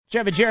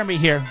Jeff and Jeremy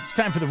here. It's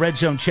time for the Red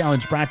Zone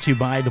Challenge brought to you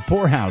by the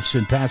Poorhouse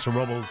in Paso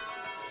Robles.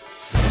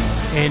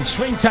 In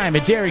swing time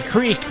at Dairy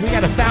Creek, we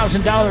got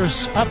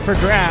 $1,000 up for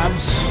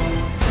grabs.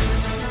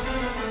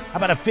 How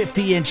about a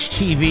 50-inch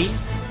TV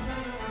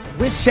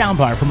with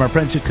soundbar from our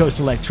friends at Coast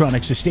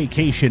Electronics, a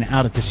staycation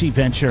out at the Sea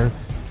Venture.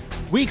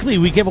 Weekly,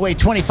 we give away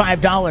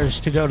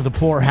 $25 to go to the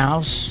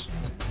Poorhouse,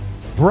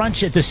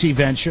 brunch at the Sea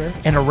Venture,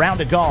 and a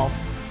round of golf.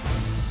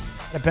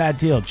 Not a bad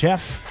deal,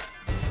 Jeff.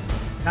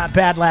 Not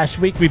bad last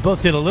week. We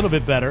both did a little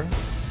bit better.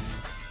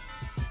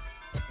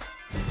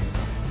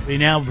 We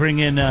now bring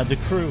in the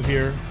crew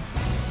here.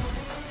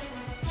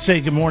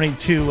 Say good morning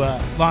to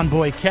Lawn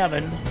Boy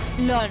Kevin.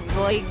 Lawn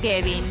Boy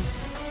Kevin.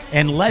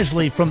 And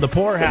Leslie from the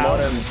Poorhouse.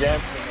 Good morning,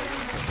 Jeff.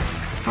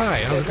 Hi,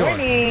 how's it going?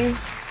 Morning.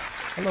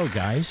 Hello,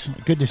 guys.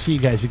 Good to see you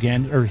guys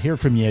again, or hear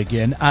from you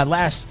again.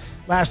 Last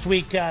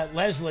week,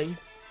 Leslie,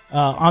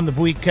 on the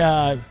week,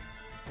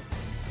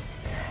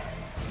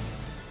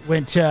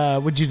 went,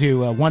 what'd you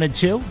do, 1 and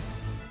 2? A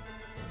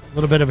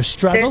little bit of a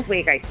struggle. This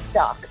week I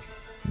sucked.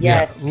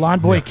 Yes. Yeah. Lawn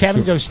Boy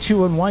Kevin goes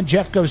 2 and 1.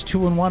 Jeff goes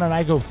 2 and 1, and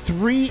I go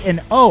 3 and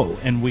 0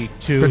 in week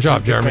 2. Good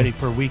job, so get Jeremy. ready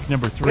for week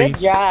number 3.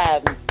 Good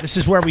job. This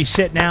is where we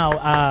sit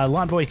now.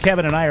 Lawn Boy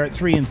Kevin and I are at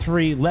 3 and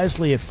 3.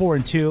 Leslie at 4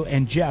 and 2,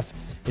 and Jeff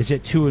is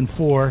at 2 and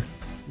 4.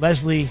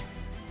 Leslie,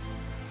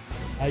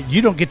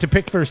 you don't get to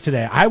pick first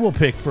today. I will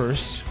pick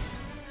first.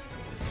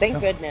 Thank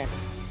goodness.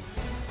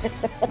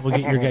 We'll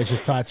get your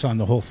guys' thoughts on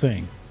the whole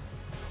thing.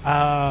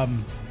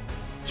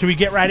 Should we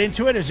get right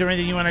into it? Is there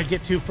anything you want to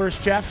get to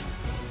first, Jeff?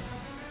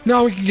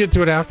 No, we can get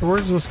to it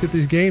afterwards. Let's get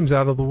these games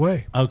out of the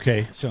way.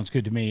 Okay, sounds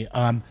good to me.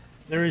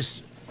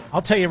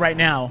 I'll tell you right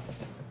now,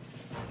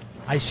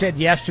 I said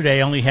yesterday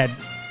I only had,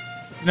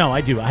 no,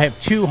 I do. I have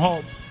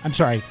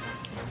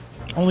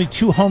only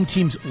 2 home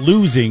teams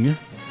losing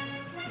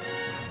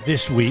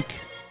this week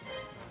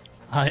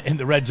in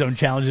the Red Zone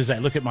Challenge as I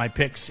look at my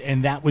picks,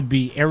 and that would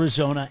be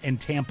Arizona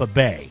and Tampa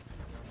Bay.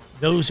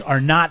 Those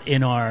are not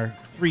in our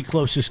 3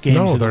 closest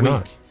games of the they're week.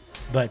 not.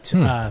 But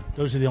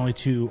those are the only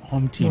 2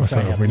 home teams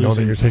I have we losing. know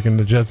that you're taking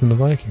the Jets and the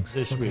Vikings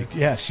This week.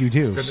 Yes, you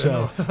do.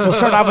 So we'll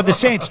start off with the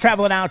Saints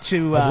traveling out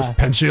to I'll just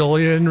pencil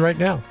you in right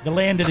now. the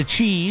land of the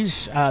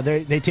cheese.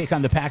 They take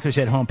on the Packers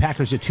at home.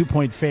 Packers a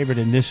 2-point favorite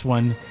in this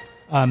one.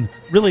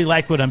 Really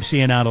like what I'm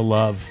seeing out of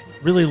Love.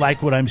 Really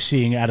like what I'm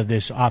seeing out of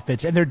this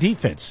offense. And their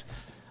defense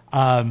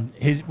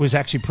it was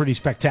actually pretty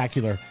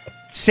spectacular.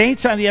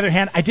 Saints, on the other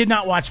hand, I did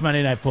not watch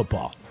Monday Night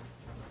Football.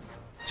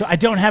 So I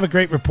don't have a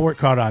great report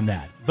card on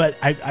that. But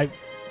I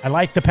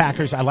like the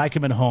Packers. I like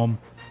them at home.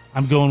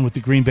 I'm going with the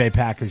Green Bay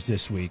Packers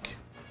this week.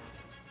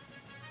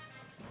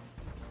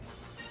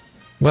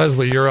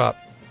 Leslie, you're up.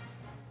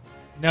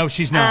 No,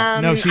 she's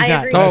not. No, she's I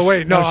not. agree. Oh,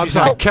 wait, no, I'm she's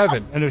sorry, not.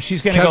 Kevin. No,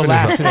 she's going to go Kevin is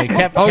last up.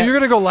 today. Oh, you're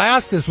going to go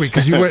last this week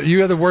because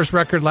you had the worst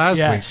record last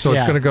Yes, week. So yeah.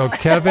 it's going to go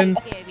Kevin,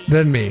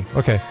 then me.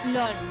 Okay.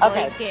 Lawn Boy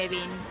Okay.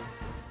 Kevin.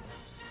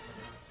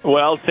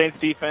 Well, Saints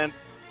defense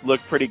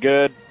looked pretty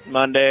good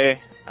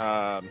Monday.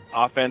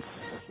 Offense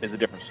is a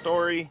different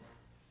story.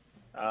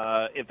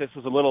 If this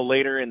was a little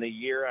later in the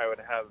year, I would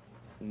have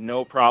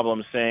no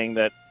problem saying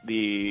that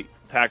the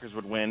Packers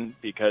would win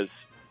because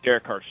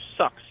Derek Carr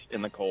sucks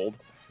in the cold.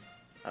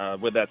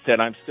 With that said,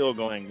 I'm still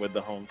going with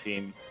the home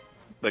team,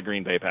 the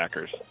Green Bay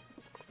Packers.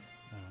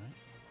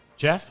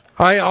 Jeff?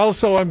 I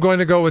also am going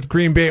to go with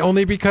Green Bay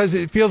only because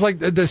it feels like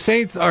the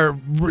Saints are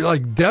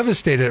like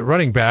devastated at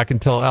running back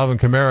until Alvin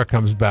Kamara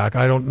comes back.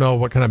 I don't know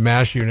what kind of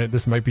mash unit.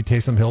 This might be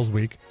Taysom Hill's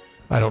week.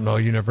 I don't know.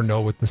 You never know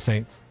with the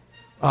Saints.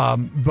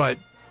 But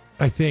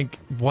I think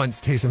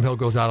once Taysom Hill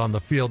goes out on the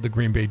field, the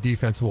Green Bay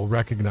defense will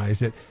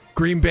recognize it.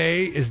 Green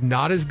Bay is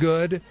not as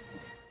good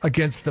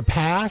against the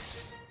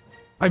pass.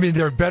 I mean,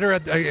 they're better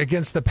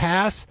against the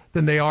pass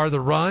than they are the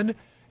run.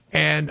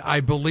 And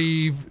I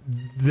believe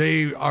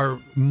they are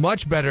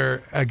much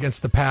better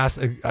against the pass,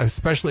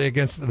 especially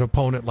against an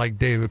opponent like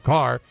Derek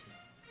Carr.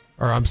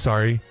 Derek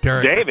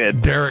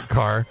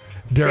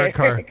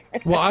Carr.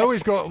 Well, I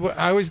always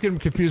get him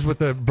confused with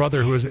the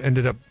brother who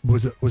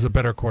was a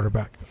better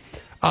quarterback.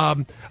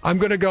 I'm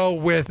going to go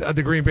with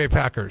the Green Bay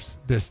Packers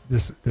this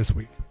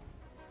week.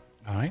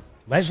 All right.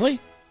 Leslie?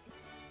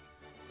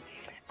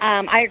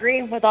 I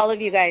agree with all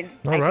of you guys.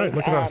 All right,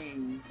 look at us.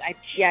 I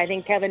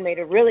think Kevin made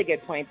a really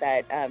good point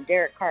that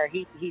Derek Carr,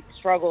 he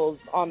struggles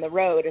on the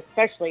road,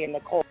 especially in the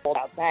cold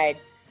outside.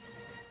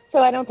 So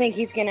I don't think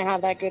he's going to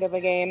have that good of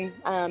a game.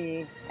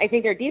 I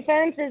think their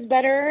defense is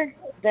better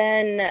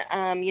than,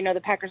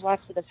 the Packers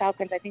lost to the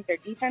Falcons. I think their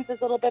defense is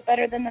a little bit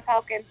better than the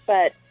Falcons,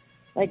 but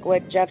like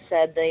what Jeff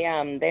said,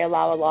 they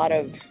allow a lot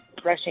of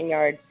rushing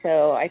yards.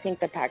 So I think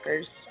the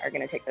Packers are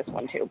going to take this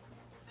one too.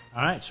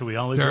 All right, so we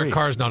all agree. Derek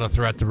Carr's not a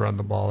threat to run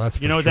the ball. That's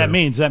You know what that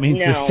means? That means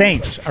No. the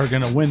Saints are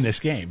going to win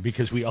this game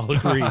because we all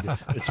agreed.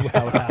 It's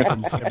how it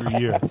happens every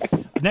year.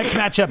 Next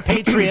matchup,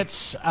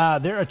 Patriots.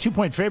 They're a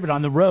 2-point favorite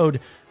on the road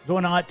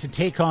going out to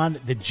take on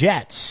the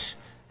Jets.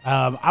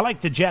 I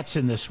like the Jets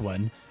in this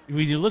one.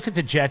 When you look at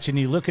the Jets and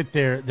you look at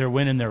their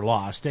win and their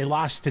loss, they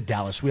lost to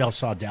Dallas. We all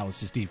saw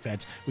Dallas's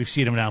defense. We've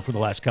seen them now for the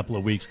last couple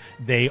of weeks.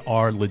 They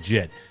are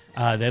legit.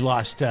 They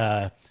lost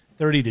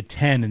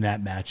 30-10 in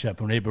that matchup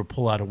and were able to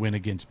pull out a win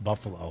against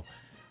Buffalo.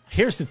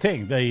 Here's the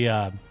thing.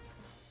 The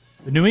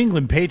New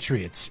England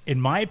Patriots,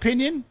 in my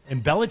opinion,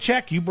 and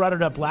Belichick, you brought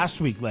it up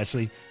last week,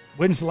 Leslie.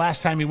 When's the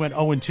last time he went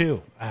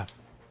 0-2?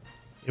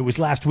 It was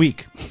last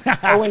week.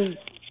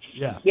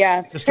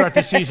 Yeah. To start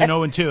the season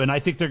 0-2, and I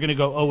think they're going to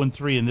go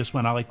 0-3 in this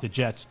one. I like the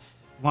Jets.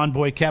 Lawn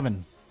boy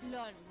Kevin.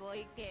 Lawn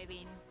boy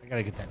Kevin. I got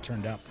to get that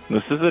turned up.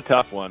 This is a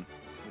tough one.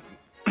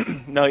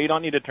 No, you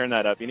don't need to turn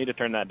that up. You need to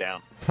turn that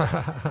down.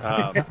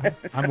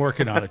 I'm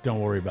working on it. Don't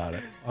worry about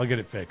it. I'll get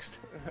it fixed.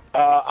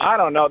 I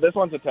don't know. This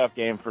one's a tough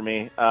game for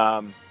me.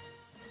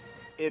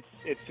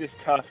 It's just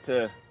tough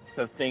to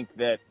think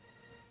that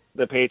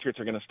the Patriots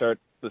are going to start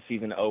the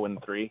season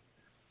 0-3.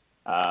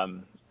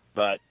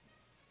 But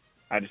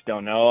I just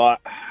don't know.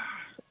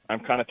 I'm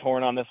kind of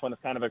torn on this one.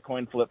 It's kind of a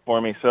coin flip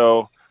for me.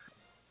 So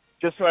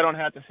just so I don't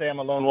have to say I'm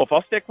a lone wolf,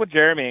 I'll stick with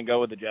Jeremy and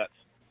go with the Jets.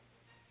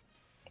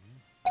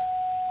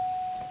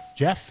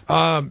 Jeff?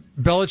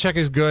 Belichick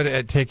is good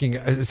at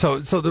taking. So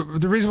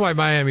the reason why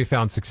Miami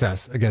found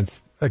success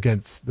against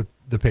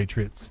the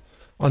Patriots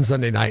on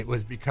Sunday night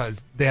was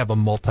because they have a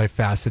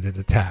multifaceted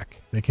attack.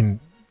 They can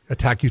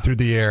attack you through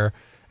the air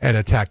and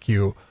attack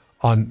you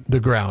on the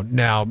ground.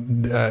 Now,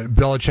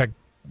 Belichick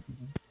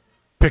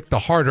picked the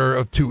harder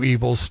of two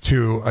evils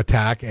to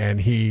attack,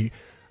 and he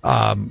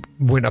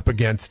went up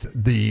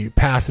against the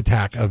pass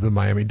attack of the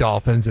Miami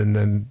Dolphins, and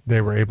then they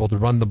were able to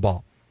run the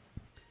ball.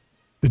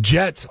 The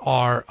Jets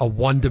are a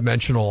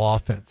one-dimensional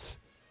offense.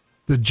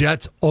 The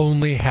Jets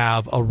only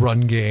have a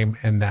run game,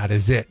 and that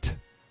is it.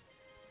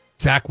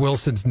 Zach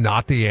Wilson's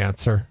not the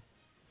answer.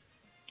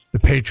 The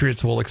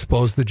Patriots will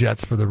expose the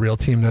Jets for the real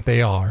team that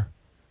they are.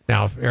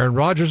 Now, if Aaron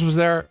Rodgers was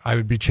there, I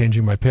would be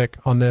changing my pick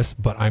on this,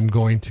 but I'm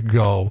never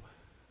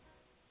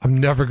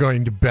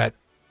going to bet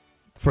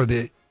for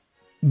the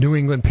New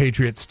England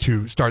Patriots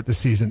to start the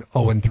season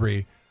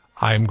 0-3.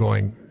 I'm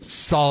going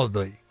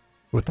solidly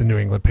with the New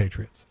England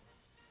Patriots.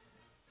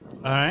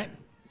 All right.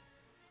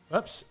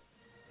 Oops.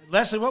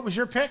 Leslie, what was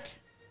your pick?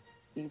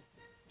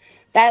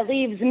 That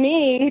leaves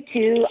me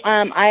to,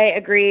 I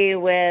agree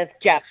with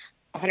Jeff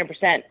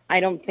 100%. I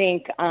don't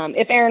think,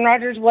 if Aaron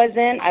Rodgers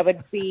wasn't, I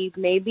would see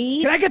maybe.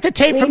 Can I get the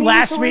tape from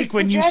last week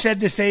when you said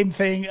the same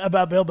thing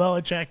about Bill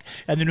Belichick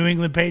and the New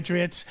England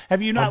Patriots?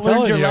 Have you not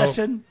learned your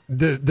lesson?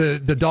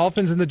 The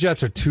Dolphins and the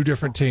Jets are two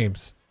different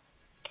teams.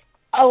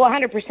 Oh,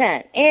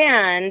 100%.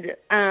 And,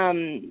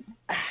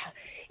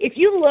 if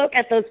you look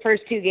at those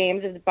first two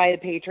games by the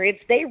Patriots,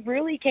 they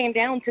really came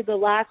down to the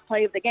last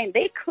play of the game.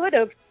 They could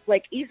have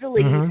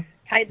easily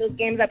tied those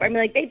games up. I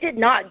mean, they did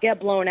not get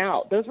blown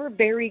out. Those were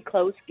very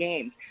close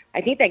games. I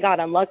think they got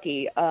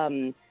unlucky.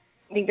 I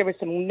think there were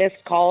some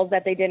missed calls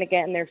that they didn't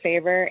get in their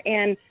favor.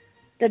 And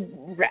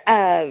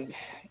the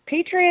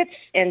Patriots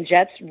and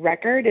Jets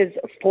record is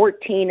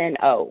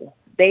 14-0.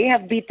 They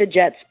have beat the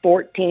Jets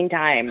 14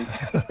 times.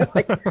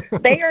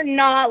 They are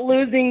not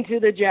losing to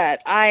the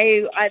Jets.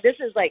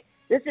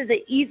 This is an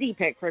easy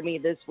pick for me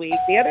this week.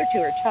 The other two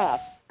are tough.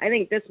 I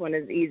think this one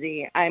is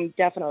easy. I'm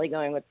definitely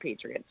going with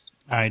Patriots.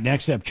 All right,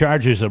 next up,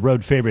 Chargers, a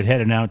road favorite,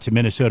 heading out to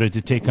Minnesota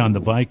to take on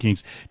the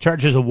Vikings.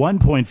 Chargers, a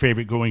 1-point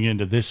favorite going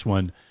into this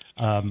one.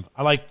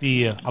 I like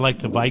the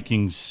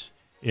Vikings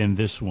in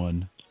this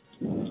one.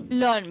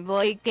 Lawn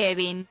boy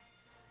Kevin.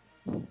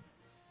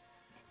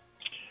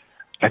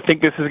 I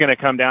think this is going to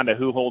come down to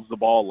who holds the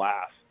ball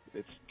last.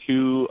 It's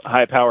two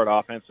high-powered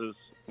offenses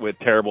with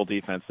terrible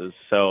defenses.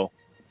 So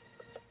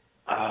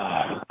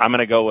I'm going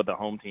to go with the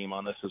home team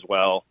on this as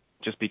well,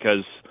 just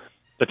because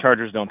the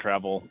Chargers don't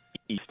travel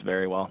east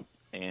very well,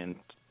 and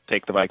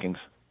take the Vikings.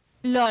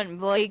 Lawn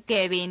boy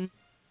Kevin.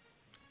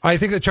 I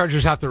think the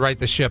Chargers have to right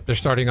the ship. They're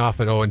starting off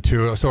at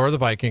 0-2, so are the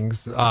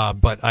Vikings.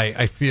 But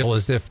I feel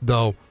as if,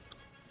 though,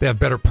 they have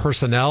better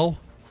personnel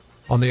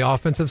on the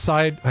offensive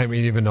side. I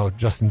mean, even though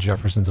Justin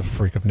Jefferson's a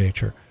freak of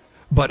nature.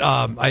 But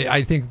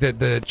I think that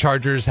the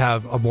Chargers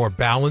have a more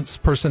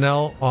balanced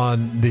personnel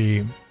on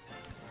the...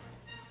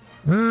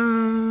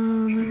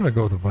 I'm gonna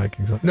go with the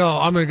Vikings. No,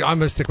 I'm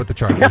gonna stick with the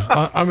Chargers.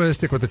 I'm gonna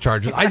stick with the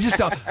Chargers. I just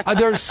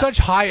there's such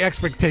high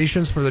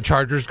expectations for the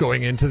Chargers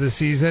going into the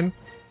season,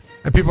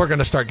 and people are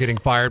gonna start getting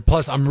fired.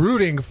 Plus, I'm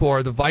rooting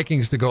for the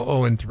Vikings to go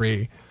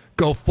 0-3,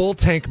 go full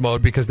tank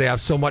mode because they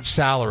have so much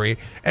salary,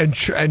 and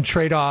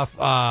trade off.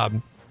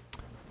 God,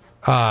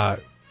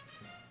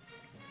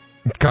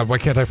 why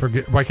can't I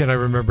forget? Why can't I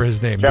remember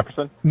his name?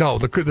 Jefferson? No,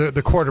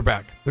 the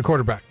quarterback. The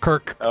quarterback,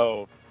 Kirk.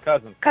 Oh,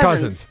 Cousins.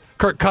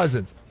 Kirk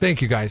Cousins.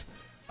 Thank you, guys.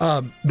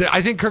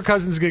 I think Kirk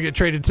Cousins is going to get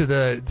traded to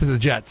the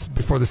Jets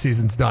before the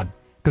season's done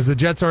because the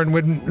Jets are in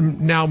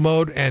win now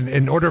mode, and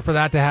in order for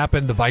that to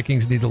happen, the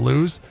Vikings need to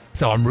lose.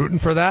 So I'm rooting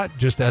for that,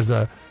 just as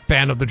a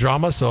fan of the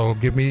drama. So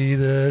give me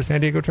the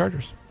San Diego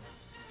Chargers.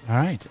 All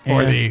right,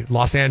 or the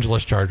Los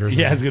Angeles Chargers.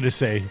 Yeah, I was going to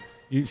say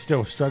you're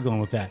still struggling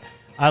with that.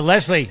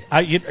 Leslie,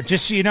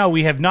 just so you know,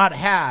 we have not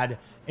had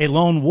a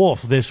lone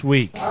wolf this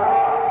week.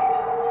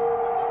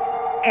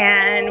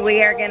 And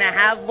we are going to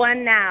have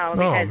one now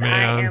because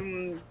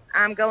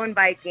I'm going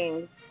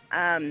Vikings.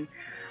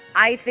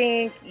 I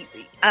think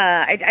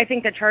I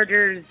think the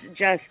Chargers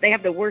they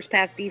have the worst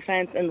pass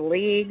defense in the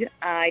league.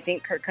 I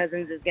think Kirk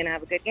Cousins is going to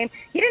have a good game.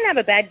 He didn't have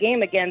a bad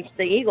game against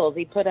the Eagles.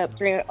 He put up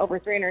over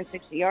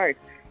 360 yards.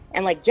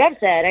 And like Jeff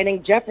said, I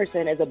think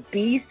Jefferson is a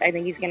beast. I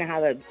think he's going to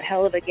have a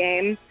hell of a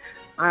game.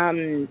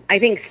 I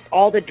think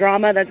all the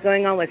drama that's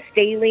going on with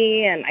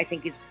Staley, and I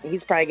think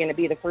he's probably going to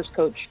be the first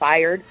coach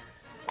fired.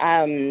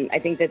 I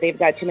think that they've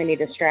got too many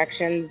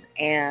distractions,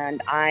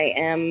 and I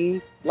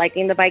am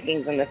liking the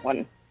Vikings in this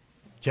one.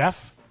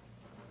 Jeff?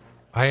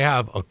 I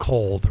have a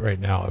cold right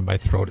now, and my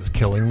throat is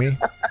killing me.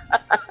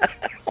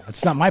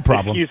 That's not my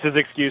problem.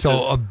 Excuses.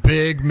 So a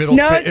big middle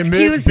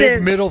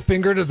big middle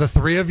finger to the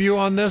three of you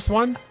on this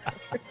one.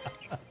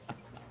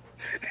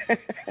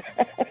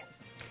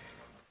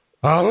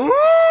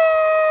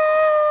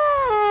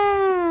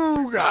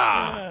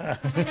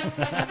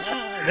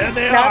 There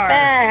they Not are.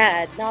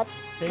 bad. Not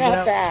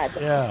bad.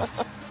 Yeah.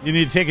 You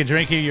need to take a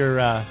drink of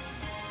your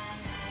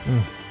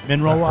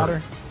mineral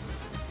water.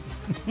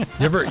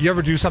 You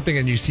ever do something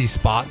and you see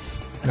spots?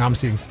 Now I'm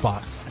seeing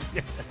spots.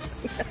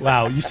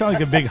 Wow, you sound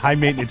like a big high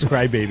maintenance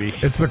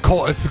crybaby. It's the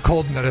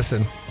cold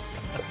medicine.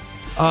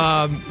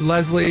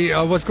 Leslie,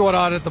 what's going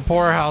on at the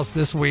Poorhouse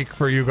this week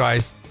for you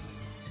guys?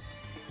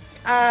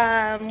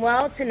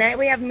 Well, tonight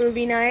we have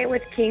movie night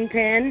with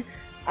Kingpin.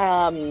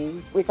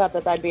 We thought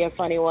that'd be a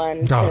funny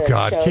one. Oh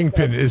God,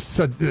 Kingpin is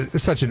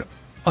such an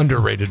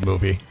underrated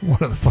movie.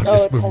 One of the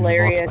funniest movies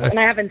hilarious. of all time. And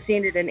I haven't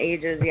seen it in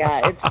ages.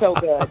 Yeah, it's so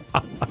good.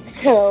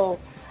 So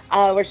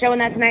we're showing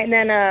that tonight, and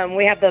then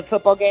we have the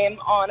football game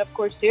on, of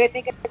course, too. I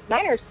think it's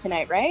Niners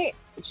tonight, right?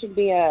 It should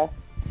be a...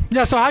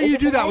 Yeah, so how do you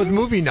do that with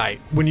movie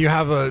night when you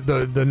have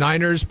the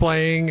Niners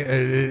playing?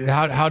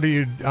 How do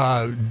you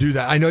do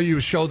that? I know you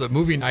show the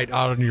movie night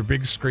out on your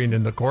big screen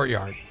in the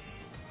courtyard.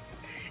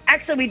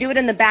 Actually, we do it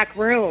in the back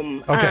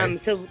room. Okay.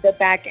 So the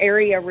back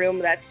area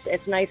room,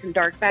 it's nice and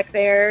dark back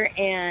there.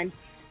 And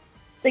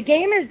the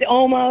game is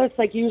almost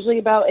like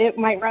usually it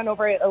might run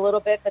over it a little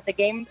bit, but the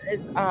game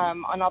is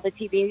on all the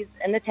TVs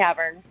in the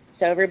tavern.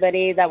 So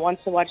everybody that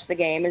wants to watch the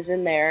game is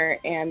in there.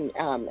 And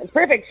it's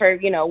perfect for,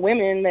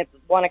 women that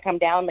want to come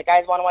down. The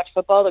guys want to watch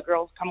football. The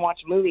girls come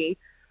watch a movie.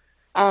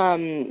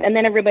 And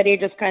then everybody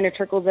just kind of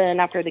trickles in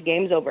after the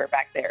game's over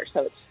back there.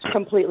 So it's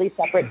completely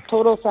separate,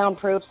 total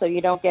soundproof, so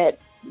you don't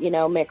get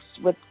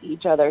mixed with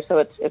each other. So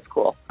it's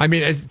cool. I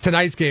mean,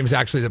 tonight's game is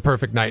actually the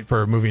perfect night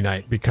for a movie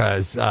night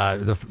because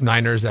the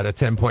Niners at a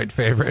 10-point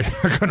favorite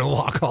are going to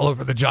walk all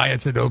over the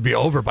Giants, and it'll be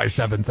over by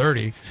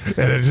 7:30, and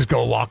they'll just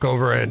go walk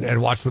over and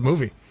watch the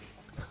movie.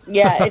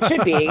 Yeah, it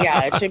should be.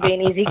 Yeah, it should be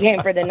an easy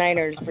game for the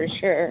Niners for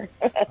sure.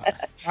 All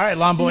right,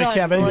 Lawn Boy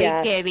Kevin.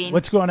 Kevin.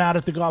 What's going out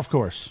at the golf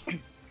course?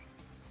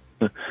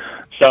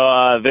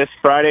 So this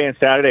Friday and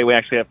Saturday, we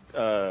actually have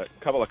a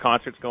couple of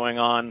concerts going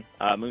on.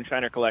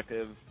 Moonshiner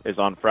Collective is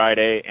on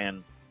Friday,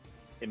 and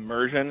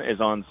Immersion is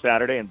on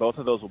Saturday, and both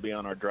of those will be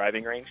on our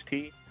driving range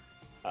tee.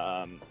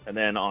 And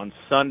then on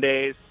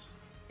Sundays,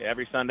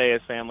 every Sunday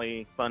is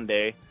Family Fun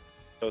Day,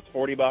 so it's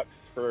 $40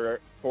 for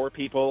 4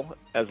 people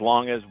as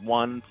long as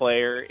one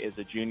player is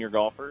a junior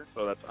golfer,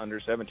 so that's under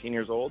 17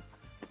 years old.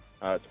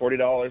 It's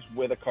 $40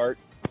 with a cart,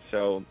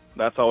 so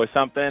that's always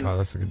something. Oh,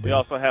 that's a good deal. We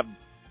also have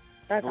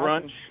That's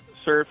brunch awesome.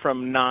 served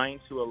from 9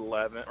 to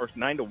 11 or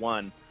 9 to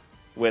 1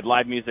 with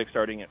live music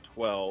starting at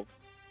 12.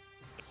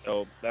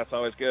 So that's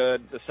always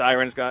good. The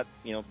Siren's got,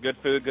 good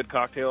food, good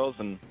cocktails,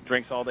 and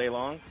drinks all day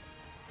long.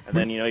 And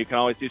then, you can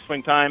always do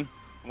swing time,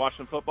 watch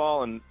some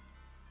football, and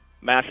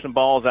mash some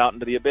balls out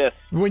into the abyss.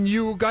 When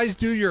you guys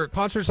do your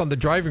concerts on the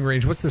driving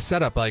range, what's the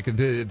setup like?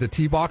 The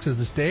tee box is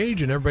the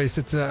stage, and everybody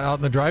sits out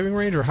in the driving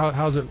range, or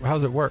how's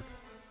it work?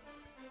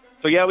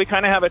 So, yeah, we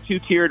kind of have a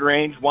 2-tiered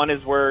range. One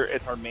is where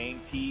it's our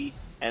main tee,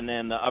 and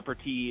then the upper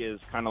tee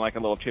is kind of like a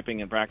little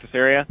chipping and practice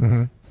area.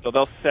 Mm-hmm. So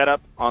they'll set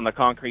up on the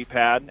concrete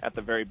pad at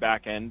the very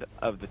back end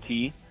of the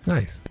tee.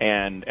 Nice.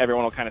 And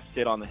everyone will kind of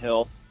sit on the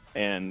hill,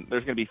 and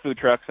there's going to be food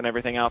trucks and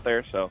everything out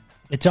there. So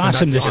It's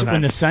awesome that's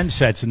when the sun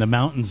sets and the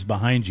mountains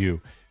behind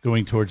you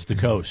going towards the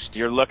coast.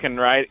 you're looking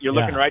right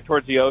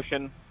towards the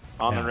ocean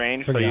on the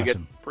range, so pretty you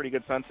awesome. get pretty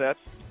good sunsets.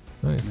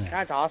 Nice.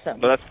 That's awesome.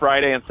 So that's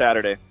Friday and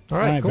Saturday. All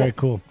right, cool. Very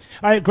cool.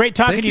 All right, great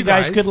talking Thank to you you,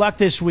 guys. guys. Good luck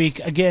this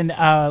week. Again,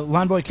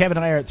 Lawn Boy Kevin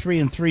and I are at 3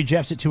 and 3.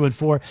 Jeff's at 2 and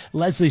 4.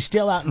 Leslie's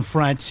still out in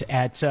front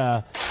at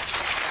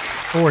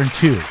 4 and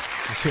 2.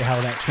 We'll see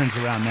how that turns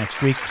around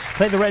next week.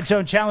 Play the Red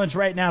Zone Challenge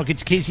right now. Get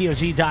to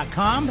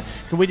KZOZ.com. You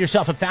can win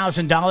yourself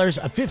 $1,000.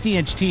 A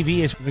 50-inch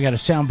TV. We got a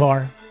sound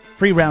bar,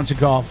 free rounds of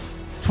golf,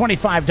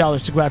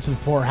 $25 to go out to the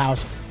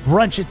Poorhouse,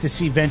 brunch at the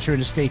Sea Venture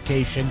and a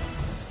staycation.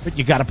 But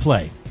you got to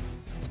play.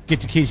 Get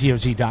to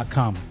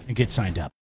KZOZ.com and get signed up.